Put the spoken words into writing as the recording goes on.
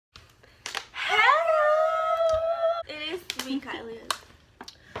Kylie is.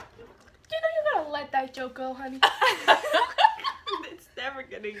 You know you gotta let that joke go, honey. It's never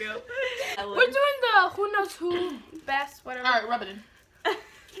gonna go. We're doing the who knows who best, whatever. Alright, rub it in.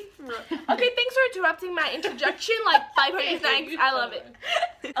 Okay, thanks for interrupting my introduction like 500 times. I love it.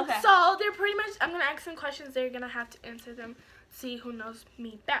 Okay. So they're pretty much, I'm gonna ask some questions. They're gonna have to answer them. See who knows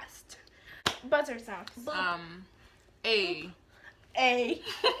me best. Buzzer sounds. A.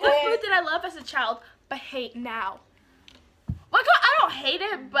 What food did I love as a child but hate now? Like, I don't hate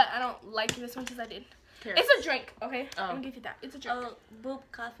it, but I don't like this one because I did. Carrots. It's a drink, okay? Oh. I'm gonna give you that. It's a drink. Oh, boop,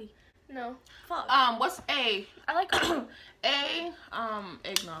 coffee. No. Fuck. What's A? I like coffee. A,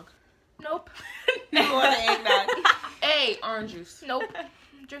 eggnog. Nope. You want an eggnog. A, orange juice. Nope.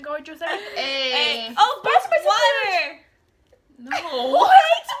 Drink orange juice every A. Oh, Best best water. No. Who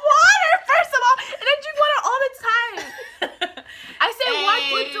hates water, first of all? And I drink water all the time. I said, what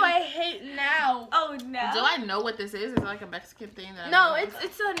food do I hate now? Oh, no. Do I know what this is? Is it like a Mexican thing? That No, I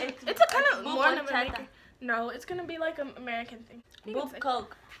it's a kind of more of an horchata. American. No, it's gonna be like an American thing. You can Boop, say.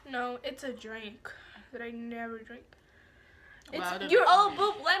 Coke. No, it's a drink that I never drink. Wow, I It's didn't you're, Oh,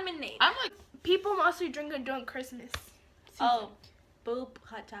 boop, lemonade. I'm like, people mostly drink it during Christmas. Oh, boop,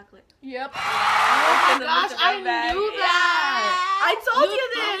 hot chocolate. Yep. oh my gosh, I knew that. I told you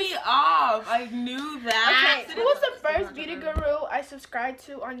threw this. me off. I knew that. Okay, who was the first beauty guru I subscribed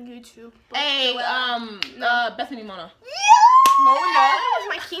to on YouTube? A, Bethany Mona. Mona. That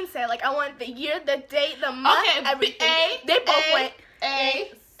was my quince. Like, I want the year, the date, the month, Okay, everything. A, They both A, went.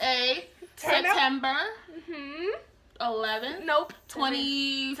 A, Turn up. September Hmm. 11th, Nope.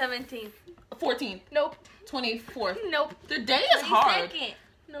 17th. 14th, Nope. 24th. Nope. The day is hard. 22nd.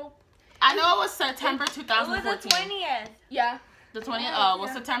 Nope. I know it was September It was 2014. the 20th. Yeah. The 20th? Yeah. Oh,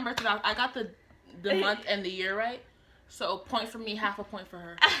 well, September 2000. I got the month and the year right. So, point for me, half a point for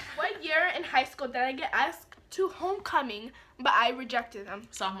her. What year in high school did I get asked to homecoming, but I rejected them?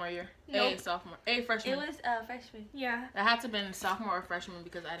 Sophomore year. Nope. A, sophomore. A, freshman. It was freshman. Yeah. It had to have been sophomore or freshman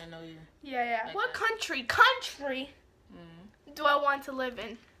because I didn't know you. Yeah. Like What that. country do I want to live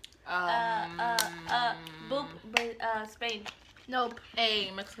in? Boop, Spain. Nope.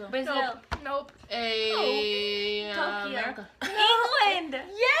 A, Mexico. Brazil. Nope. A, Tokyo. America. England.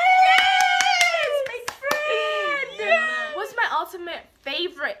 Yes! My friend. What's my ultimate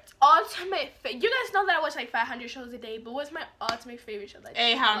favorite? You guys know that I watch like 500 shows a day, but what's my ultimate favorite show? That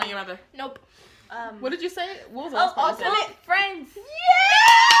A, How I Met Your Mother. Nope. What did you say? What was the last part? Ultimate Friends. Yes!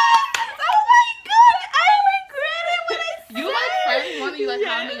 Oh my god! I regret it when I said You like Friends more than you like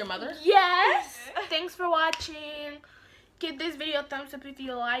How I Met Your Mother? Yes. Thanks for watching. Give this video a thumbs up if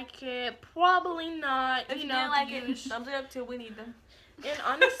you like it. Probably not. If you know, didn't like the it, usual. thumbs it up too. We need them. And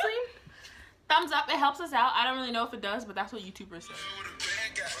honestly, Thumbs up. It helps us out. I don't really know if it does, but that's what YouTubers say.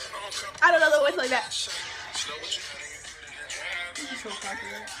 I don't know the words like that.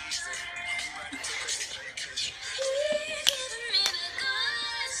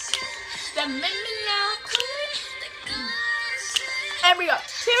 That made me now. Here we go.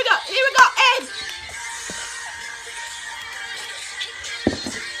 Here we go. And